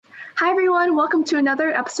Hi everyone, welcome to another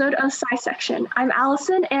episode of SciSection. I'm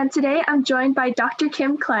Allison, and today I'm joined by Dr.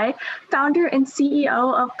 Kim Clay, founder and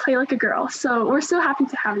CEO of Play Like a Girl. So we're so happy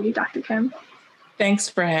to have you, Dr. Kim. Thanks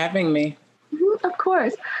for having me. Of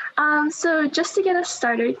course. So just to get us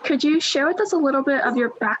started, could you share with us a little bit of your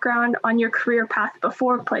background on your career path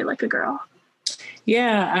before Play Like a Girl?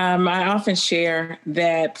 Yeah, I often share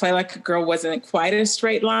that Play Like a Girl wasn't quite a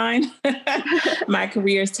straight line. My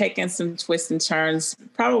career has taken some twists and turns,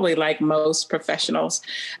 probably like most professionals.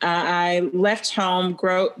 I left home,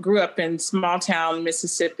 grew up in small town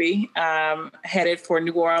Mississippi, headed for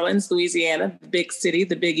New Orleans, Louisiana, the big city,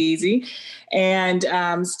 the Big Easy, and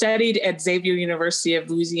studied at Xavier University of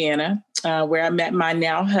Louisiana, where I met my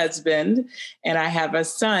now husband, and I have a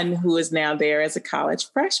son who is now there as a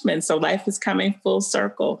college freshman. So life is coming full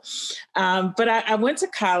circle. But I went to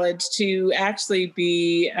college to actually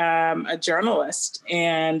be a journalist,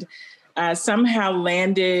 and somehow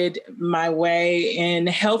landed my way in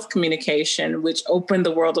health communication, which opened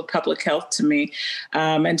the world of public health to me.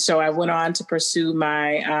 And so I went on to pursue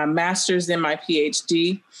my master's and my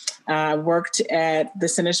PhD. Worked at the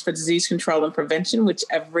Centers for Disease Control and Prevention, which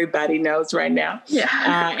everybody knows right now,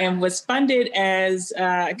 and was funded as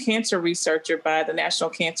a cancer researcher by the National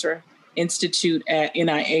Cancer Institute at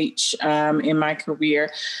NIH in my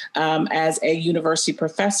career as a university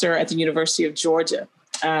professor at the University of Georgia.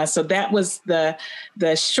 So that was the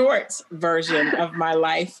short version of my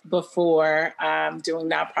life before doing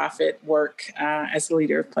nonprofit work as the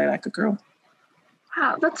leader of Play Like a Girl.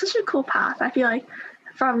 Wow, that's such a cool path. I feel like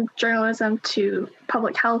from journalism to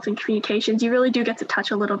public health and communications, you really do get to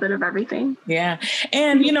touch a little bit of everything. Yeah.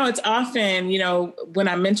 And, it's often, when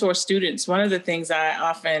I mentor students, one of the things I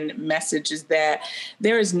often message is that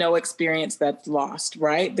there is no experience that's lost,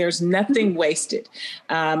 right? There's nothing wasted.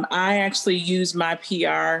 I actually use my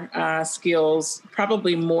PR skills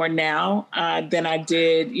probably more now than I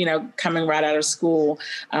did, coming right out of school,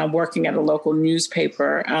 working at a local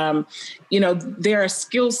newspaper. There are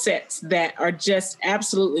skill sets that are just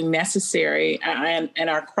absolutely necessary and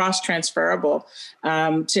are cross-transferable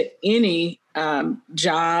to any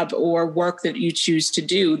job or work that you choose to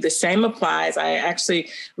do. The same applies. I actually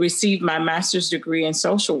received my master's degree in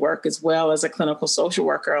social work as well as a clinical social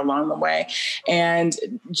worker along the way. And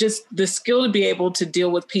just the skill to be able to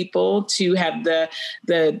deal with people, to have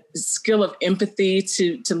the skill of empathy,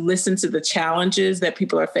 to listen to the challenges that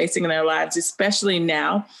people are facing in their lives, especially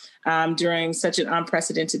now during such an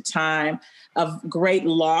unprecedented time of great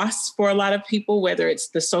loss for a lot of people, whether it's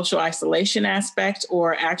the social isolation aspect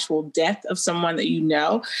or actual death of someone that you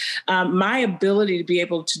know. My ability to be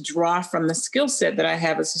able to draw from the skill set that I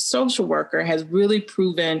have as a social worker has really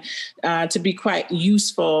proven to be quite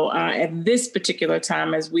useful at this particular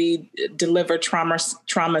time as we deliver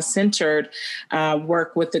trauma-centered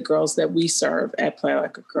work with the girls that we serve at Play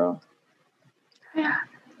Like a Girl. Yeah.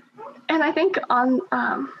 And I think on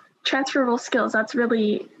transferable skills, that's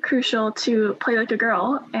really crucial to Play Like a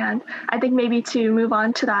Girl. And I think maybe to move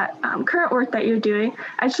on to that current work that you're doing,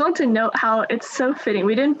 I just want to note how it's so fitting.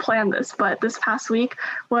 We didn't plan this, but this past week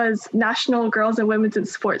was National Girls and Women's in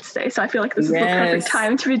Sports Day. So I feel like this is the perfect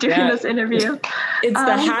time to be doing this interview. It's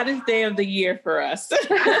the hottest day of the year for us.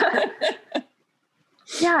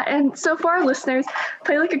 Yeah, and so for our listeners,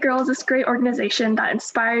 Play Like a Girl is this great organization that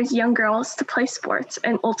inspires young girls to play sports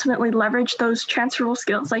and ultimately leverage those transferable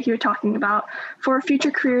skills like you were talking about for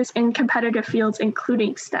future careers in competitive fields,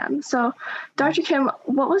 including STEM. So, Dr. Kim,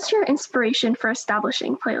 what was your inspiration for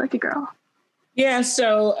establishing Play Like a Girl? Yeah,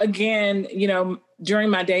 so again,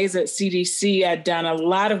 during my days at CDC, I'd done a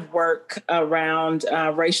lot of work around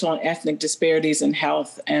racial and ethnic disparities in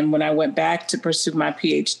health. And when I went back to pursue my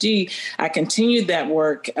PhD, I continued that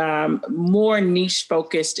work more niche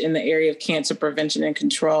focused in the area of cancer prevention and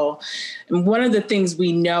control. And one of the things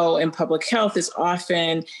we know in public health is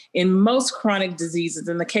often in most chronic diseases,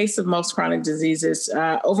 in the case of most chronic diseases,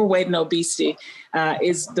 overweight and obesity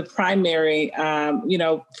is the primary,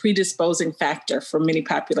 predisposing factor for many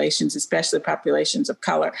populations, especially populations of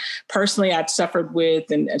color. Personally, I'd suffered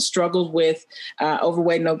with and struggled with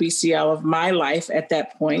overweight and obesity all of my life at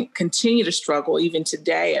that point, continue to struggle even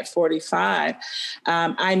today at 45.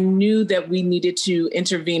 I knew that we needed to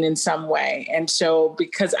intervene in some way. And so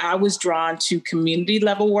because I was drawn to community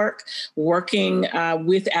level work, working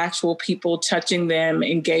with actual people, touching them,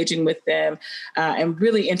 engaging with them, and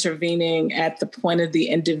really intervening at the point of the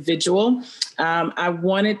individual, I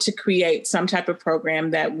wanted to create some type of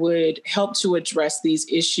program that would help to address address these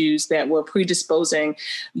issues that were predisposing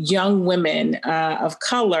young women of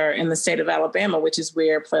color in the state of Alabama, which is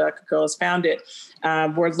where Play Like a Girl is founded,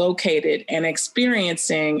 were located and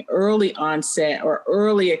experiencing early onset or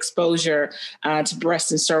early exposure to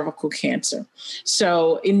breast and cervical cancer.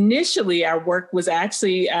 So initially, our work was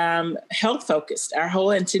actually health focused. Our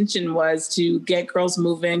whole intention was to get girls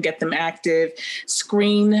moving, get them active,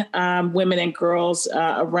 screen women and girls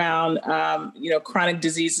around, chronic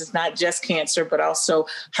diseases, not just cancer, but also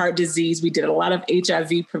heart disease. We did a lot of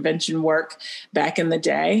HIV prevention work back in the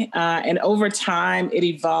day. And over time, it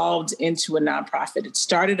evolved into a nonprofit. It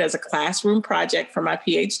started as a classroom project for my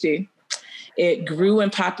PhD. It grew in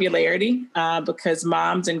popularity because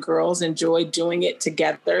moms and girls enjoyed doing it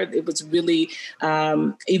together. It was really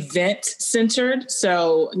event centered.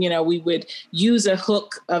 So, we would use a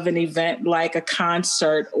hook of an event like a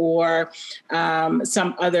concert or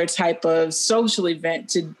some other type of social event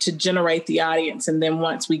to generate the audience. And then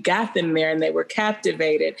once we got them there and they were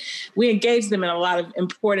captivated, we engaged them in a lot of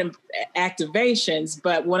important activations.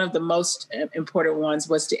 But one of the most important ones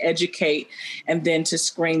was to educate and then to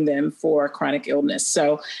screen them for chronic illness.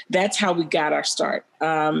 So that's how we got our start.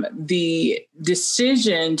 The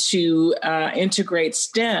decision to integrate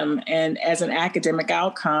STEM and as an academic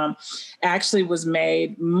outcome actually was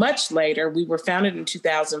made much later. We were founded in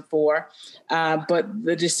 2004, but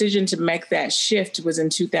the decision to make that shift was in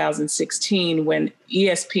 2016 when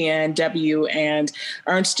ESPNW and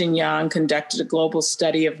Ernst & Young conducted a global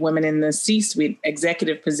study of women in the C-suite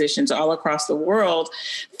executive positions all across the world,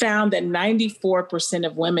 found that 94%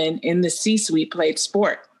 of women in the C-suite played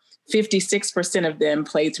sport. 56% of them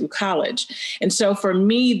played through college. And so for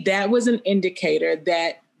me, that was an indicator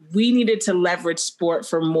that we needed to leverage sport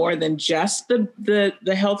for more than just the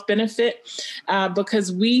health benefit,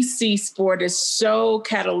 because we see sport as so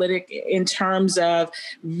catalytic in terms of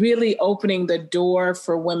really opening the door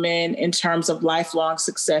for women in terms of lifelong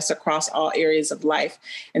success across all areas of life.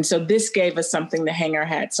 And so this gave us something to hang our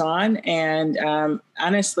hats on. And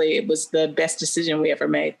honestly, it was the best decision we ever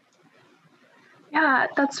made. Yeah,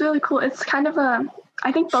 that's really cool. It's kind of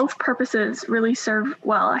I think both purposes really serve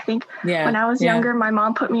well. I think when I was younger, my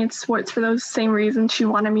mom put me in sports for those same reasons. She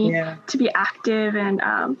wanted me to be active and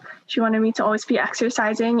she wanted me to always be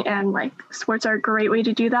exercising, and like sports are a great way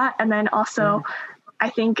to do that. And then also, I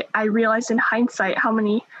think I realized in hindsight how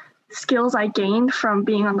many skills I gained from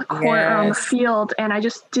being on the court or on the field, and I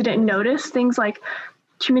just didn't notice things like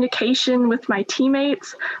communication with my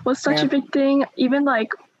teammates was such a big thing. Even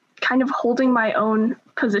like kind of holding my own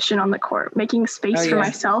position on the court, making space for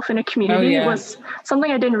myself in a community was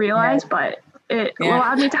something I didn't realize, but it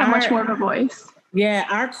allowed me to have much more of a voice. Yeah,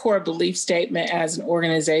 our core belief statement as an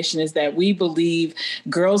organization is that we believe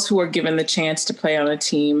girls who are given the chance to play on a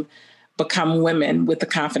team become women with the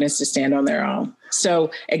confidence to stand on their own.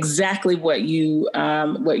 So exactly what you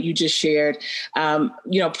just shared.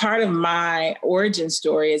 Part of my origin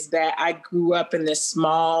story is that I grew up in this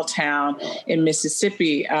small town in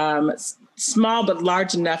Mississippi, small but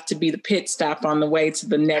large enough to be the pit stop on the way to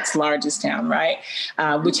the next largest town, right?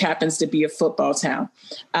 Which happens to be a football town,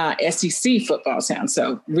 SEC football town.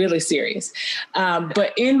 So really serious.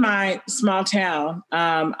 But in my small town,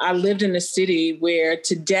 I lived in a city where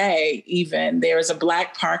today even there is a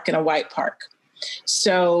Black park and a white park.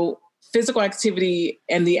 So physical activity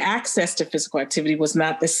and the access to physical activity was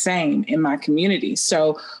not the same in my community.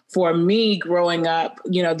 So for me growing up,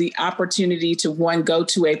 the opportunity to go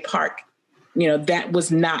to a park, that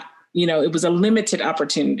was not, it was a limited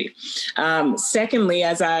opportunity. Secondly,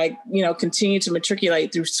 as I, continued to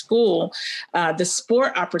matriculate through school, the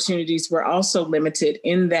sport opportunities were also limited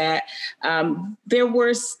in that there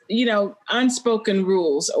were, unspoken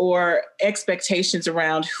rules or expectations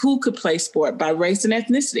around who could play sport by race and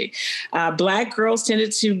ethnicity. Black girls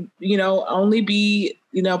tended to, only be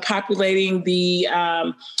populating the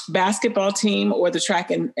basketball team or the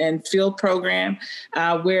track and field program,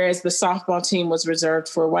 whereas the softball team was reserved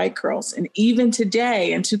for white girls. And even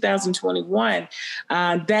today in 2021,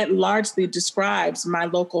 that largely describes my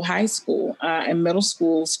local high school and middle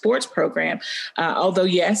school sports program. Although,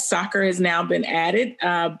 yes, soccer has now been added.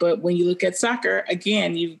 But when you look at soccer,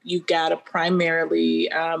 again, you've got a primarily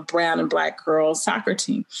brown and Black girls soccer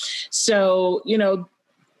team. So,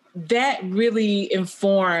 that really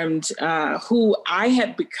informed who I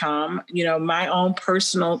had become, my own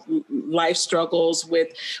personal life struggles with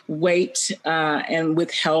weight and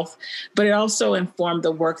with health, but it also informed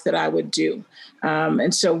the work that I would do.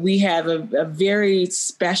 And so we have a very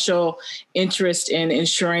special interest in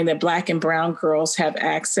ensuring that Black and brown girls have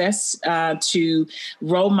access to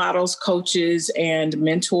role models, coaches, and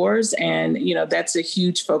mentors. And, that's a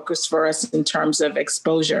huge focus for us in terms of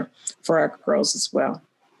exposure for our girls as well.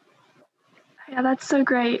 Yeah, that's so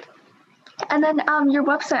great. And then your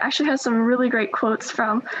website actually has some really great quotes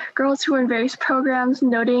from girls who are in various programs,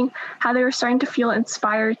 noting how they were starting to feel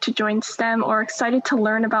inspired to join STEM or excited to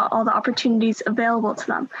learn about all the opportunities available to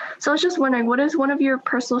them. So I was just wondering, what is one of your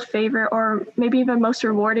personal favorite or maybe even most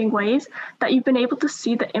rewarding ways that you've been able to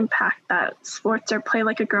see the impact that sports or Play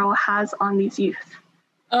Like a Girl has on these youth?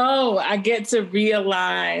 Oh, I get to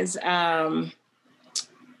realize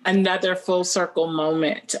another full circle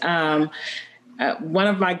moment. One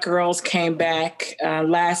of my girls came back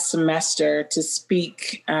last semester to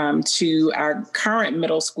speak to our current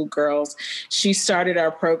middle school girls. She started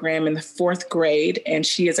our program in the 4th grade, and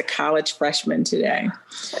she is a college freshman today.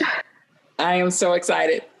 I am so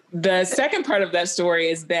excited. The second part of that story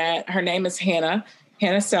is that her name is Hannah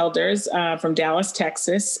Selders from Dallas,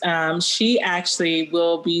 Texas. She actually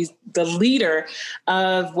will be the leader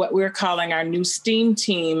of what we're calling our new STEAM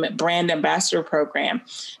Team brand ambassador program.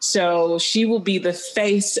 So she will be the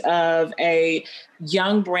face of a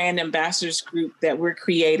young brand ambassadors group that we're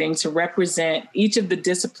creating to represent each of the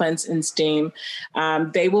disciplines in STEAM.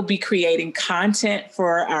 They will be creating content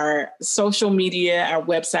for our social media, our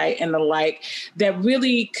website, and the like that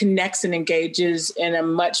really connects and engages in a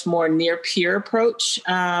much more near peer approach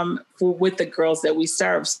with the girls that we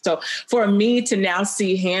serve. So for me to now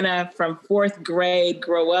see Hannah from 4th grade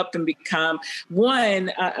grow up and become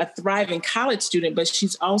a thriving college student, but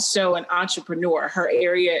she's also an entrepreneur. Her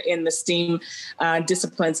area in the STEAM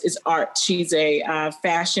disciplines is art. She's a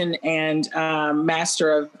fashion and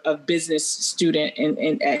master of business student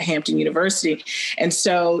at Hampton University. And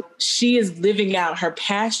so she is living out her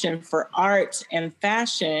passion for art and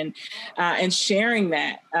fashion and sharing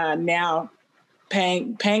that now,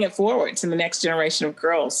 paying it forward to the next generation of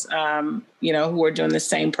girls, who are doing the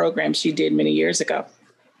same program she did many years ago.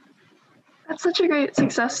 That's such a great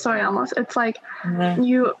success story almost. It's like I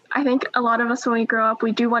think a lot of us when we grow up,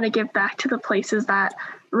 we do want to give back to the places that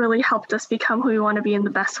really helped us become who we want to be in the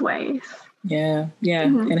best ways. Yeah.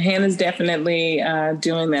 Mm-hmm. And Hannah's definitely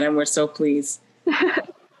doing that, and we're so pleased.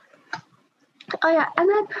 Oh, yeah. And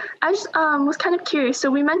then I just was kind of curious. So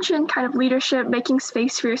we mentioned kind of leadership, making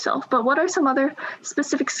space for yourself, but what are some other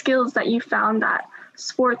specific skills that you found that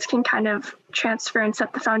sports can kind of transfer and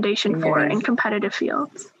set the foundation for in competitive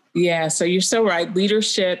fields? Yeah, so you're so right.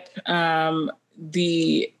 Leadership,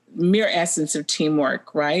 the mere essence of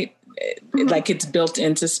teamwork, right? Mm-hmm. Like it's built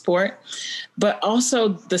into sport, but also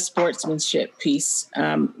the sportsmanship piece,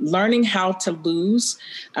 learning how to lose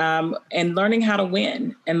and learning how to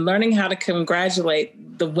win and learning how to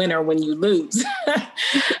congratulate the winner when you lose,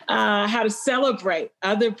 how to celebrate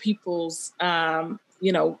other people's,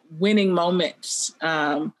 winning moments.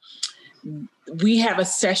 We have a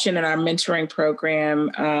session in our mentoring program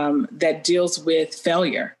that deals with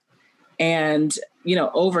failure and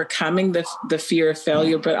overcoming the fear of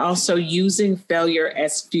failure, but also using failure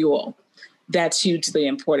as fuel. That's hugely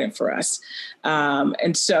important for us.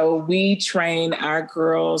 And so we train our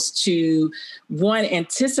girls to, one,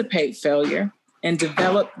 anticipate failure and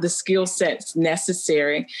develop the skill sets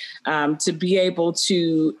necessary to be able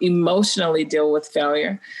to emotionally deal with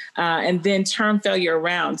failure and then turn failure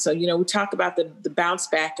around. So, we talk about the bounce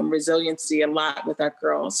back and resiliency a lot with our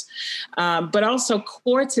girls, but also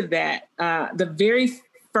core to that, the very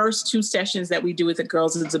first 2 sessions that we do with the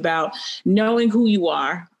girls is about knowing who you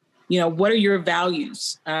are. What are your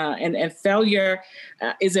values? And failure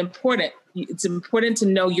is important. It's important to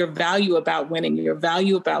know your value about winning, your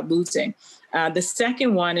value about losing. The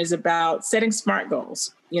second one is about setting SMART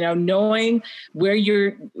goals, knowing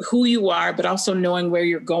who you are, but also knowing where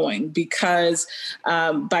you're going, because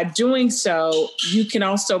by doing so, you can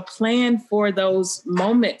also plan for those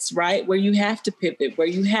moments, right? Where you have to pivot, where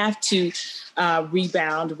you have to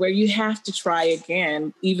rebound, where you have to try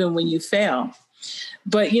again, even when you fail.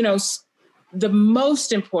 But, the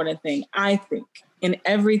most important thing, I think, in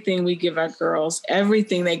everything we give our girls,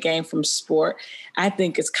 everything they gain from sport, I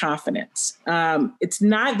think is confidence. It's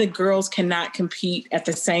not that girls cannot compete at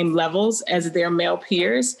the same levels as their male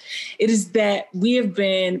peers. It is that we have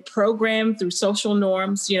been programmed through social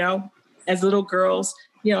norms, as little girls,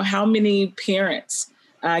 how many parents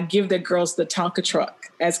give their girls the Tonka truck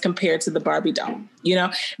as compared to the Barbie doll.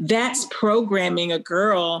 That's programming a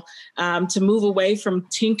girl to move away from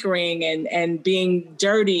tinkering and being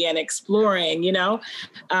dirty and exploring,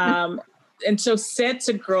 and so sets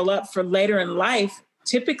a girl up for later in life,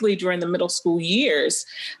 typically during the middle school years,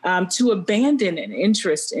 to abandon an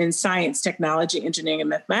interest in science, technology, engineering, and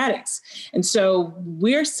mathematics. And so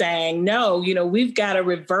we're saying, no, we've got to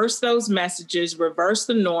reverse those messages, reverse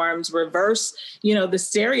the norms, reverse, the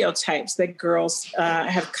stereotypes that girls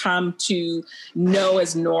have come to know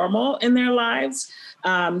as normal in their lives,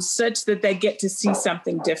 such that they get to see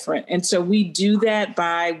something different. And so we do that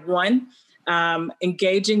by, one,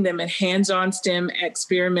 engaging them in hands-on STEM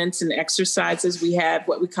experiments and exercises. We have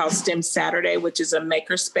what we call STEM Saturday, which is a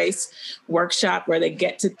makerspace workshop where they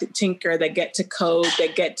get to tinker, they get to code, they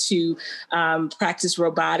get to practice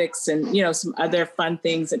robotics and, some other fun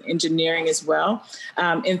things in engineering as well.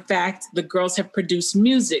 In fact, the girls have produced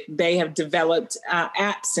music. They have developed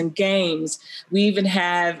apps and games. We even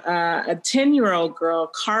have a 10-year-old girl,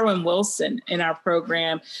 Carwin Wilson, in our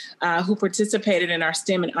program who participated in our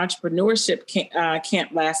STEM and entrepreneurship camp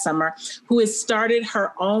last summer, who has started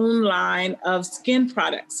her own line of skin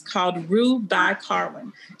products called Rue by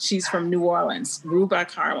Carwin. She's from New Orleans, Rue by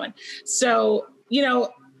Carwin. So,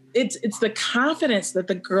 it's the confidence that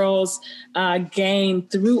the girls gain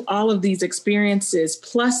through all of these experiences,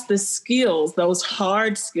 plus the skills, those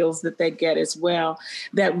hard skills that they get as well,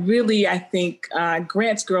 that really, I think,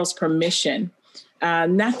 grants girls permission.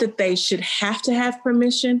 Not that they should have to have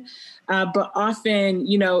permission, but often,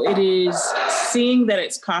 it is seeing that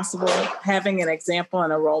it's possible, having an example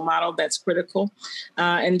and a role model that's critical.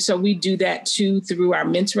 And so we do that too through our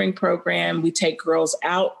mentoring program. We take girls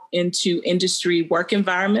out into industry work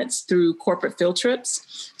environments through corporate field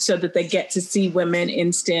trips so that they get to see women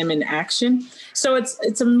in STEM in action. So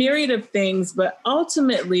it's a myriad of things, but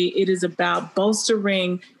ultimately it is about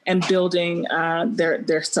bolstering and building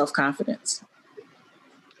their self-confidence.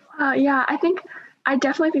 I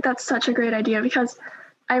definitely think that's such a great idea, because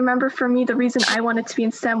I remember for me, the reason I wanted to be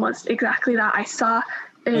in STEM was exactly that. I saw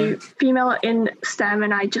a female in STEM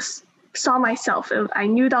and I just saw myself. I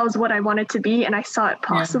knew that was what I wanted to be and I saw it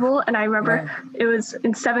possible. Yeah. And I remember it was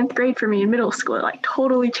in 7th grade for me in middle school. It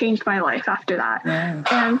totally changed my life after that. Yeah.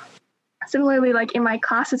 And similarly, in my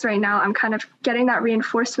classes right now, I'm kind of getting that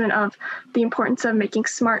reinforcement of the importance of making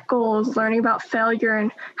smart goals, learning about failure,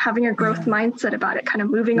 and having a growth mindset about it, kind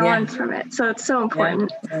of moving on from it. So it's so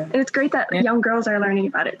important. And it's great that young girls are learning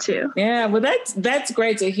about it too. Yeah, well, that's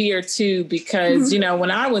great to hear too, because,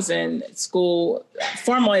 when I was in school,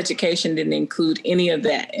 formal education didn't include any of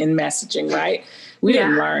that in messaging, right? We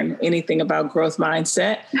didn't learn anything about growth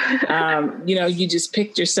mindset. You just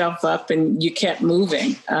picked yourself up and you kept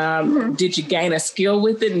moving. Did you gain a skill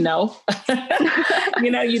with it? No.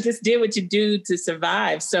 You just did what you do to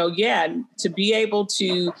survive. So to be able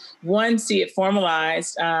to, one, see it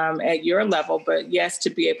formalized at your level, but yes,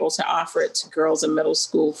 to be able to offer it to girls in middle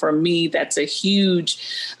school, for me, that's a huge,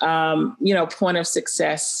 point of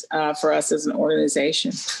success for us as an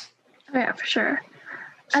organization. Oh, yeah, for sure.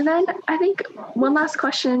 And then I think one last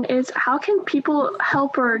question is, how can people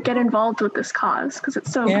help or get involved with this cause? Because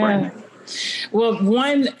it's so important. Well,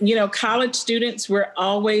 one, college students, we're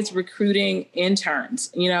always recruiting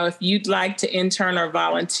interns. If you'd like to intern or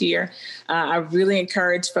volunteer, I really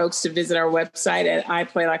encourage folks to visit our website at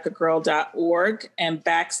iplaylikeagirl.org and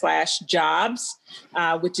 /jobs,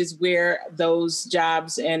 which is where those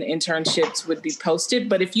jobs and internships would be posted.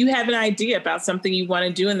 But if you have an idea about something you want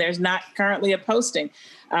to do and there's not currently a posting,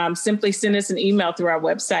 simply send us an email through our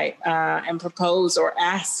website and propose or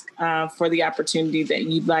ask for the opportunity that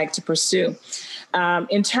you'd like to pursue.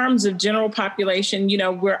 In terms of general population,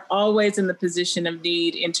 we're always in the position of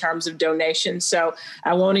need in terms of donations. So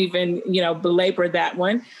I won't even, belabor that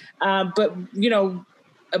one. But,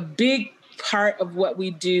 a big part of what we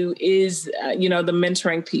do is, the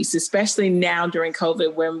mentoring piece, especially now during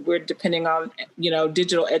COVID, when we're depending on,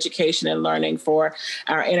 digital education and learning for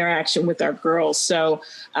our interaction with our girls. So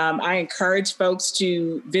I encourage folks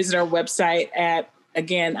to visit our website at,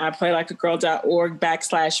 again, iplaylikeagirl.org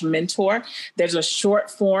 /mentor. There's a short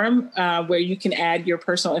form where you can add your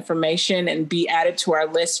personal information and be added to our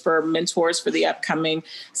list for mentors for the upcoming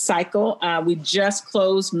cycle. We just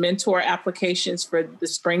closed mentor applications for the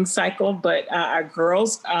spring cycle, but our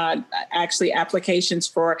girls, actually applications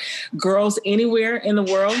for girls anywhere in the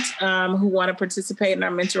world who want to participate in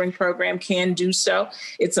our mentoring program can do so.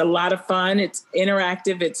 It's a lot of fun. It's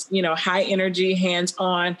interactive. It's, high energy,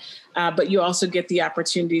 hands-on. but you also get the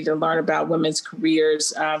opportunity to learn about women's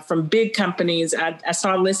careers from big companies. I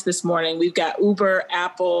saw a list this morning. We've got Uber,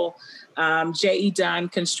 Apple, J.E. Dunn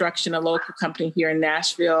Construction, a local company here in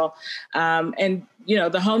Nashville. And,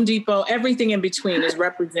 the Home Depot, everything in between is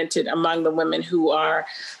represented among the women who are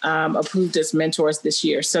approved as mentors this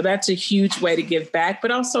year. So that's a huge way to give back.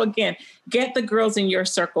 But also, again, get the girls in your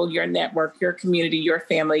circle, your network, your community, your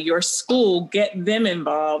family, your school, get them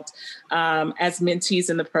involved as mentees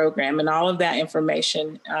in the program. And all of that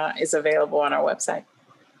information is available on our website.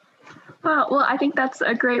 Wow. Well, I think that's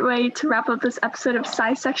a great way to wrap up this episode of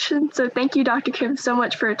SciSection. So thank you, Dr. Kim, so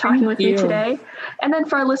much for talking with me today. And then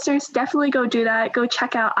for our listeners, definitely go do that. Go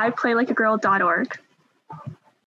check out iplaylikeagirl.org.